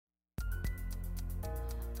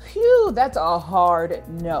Phew, that's a hard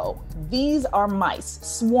no. These are mice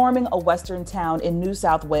swarming a western town in New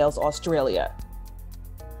South Wales, Australia.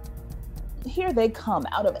 Here they come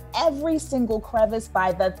out of every single crevice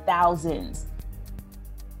by the thousands.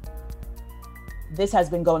 This has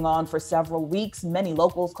been going on for several weeks, many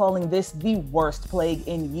locals calling this the worst plague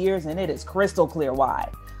in years, and it is crystal clear why.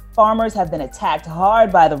 Farmers have been attacked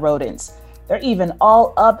hard by the rodents. They're even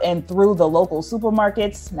all up and through the local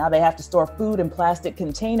supermarkets. Now they have to store food in plastic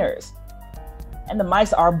containers. And the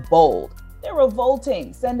mice are bold. They're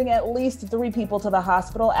revolting, sending at least 3 people to the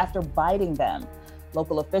hospital after biting them.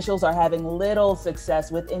 Local officials are having little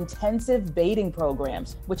success with intensive baiting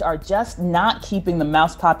programs, which are just not keeping the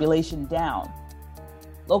mouse population down.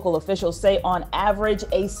 Local officials say on average,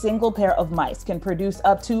 a single pair of mice can produce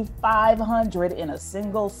up to 500 in a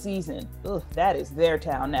single season. Ugh, that is their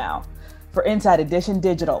town now. For Inside Edition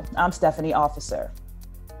Digital, I'm Stephanie Officer.